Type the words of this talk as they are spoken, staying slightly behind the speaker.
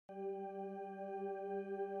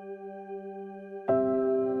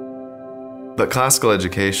But classical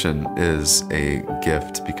education is a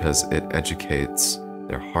gift because it educates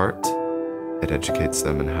their heart. It educates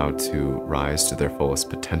them in how to rise to their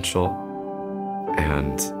fullest potential.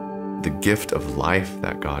 And the gift of life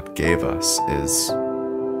that God gave us is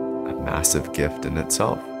a massive gift in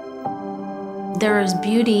itself. There is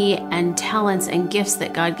beauty and talents and gifts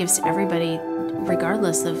that God gives to everybody,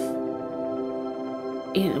 regardless of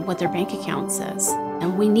what their bank account says.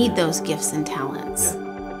 And we need those gifts and talents. Yeah.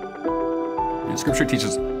 And Scripture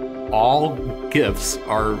teaches all gifts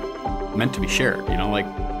are meant to be shared. Like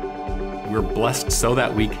we're blessed so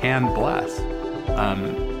that we can bless.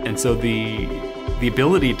 And so the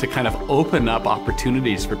ability to kind of open up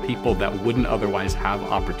opportunities for people that wouldn't otherwise have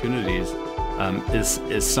opportunities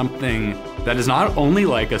is something that is not only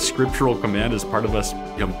like a scriptural command as part of us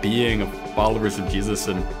being followers of Jesus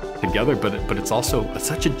and together, but it's also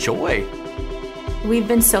such a joy. We've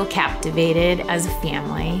been so captivated as a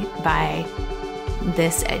family by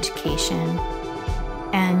this education,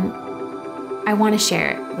 and I want to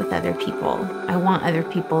share it with other people. I want other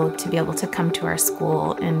people to be able to come to our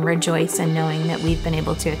school and rejoice in knowing that we've been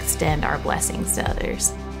able to extend our blessings to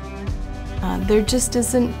others. There just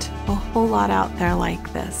isn't a whole lot out there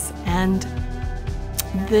like this, and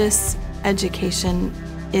this education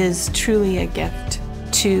is truly a gift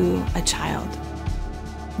to a child.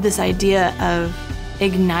 This idea of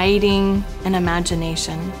igniting an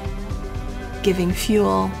imagination, giving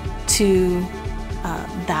fuel to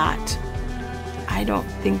that, I don't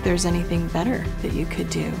think there's anything better that you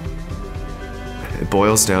could do. It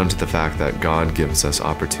boils down to the fact that God gives us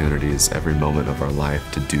opportunities every moment of our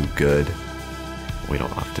life to do good. We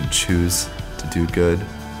don't often choose to do good.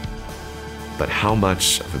 But how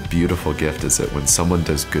much of a beautiful gift is it when someone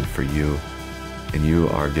does good for you and you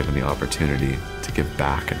are given the opportunity to give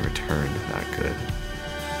back in return that good?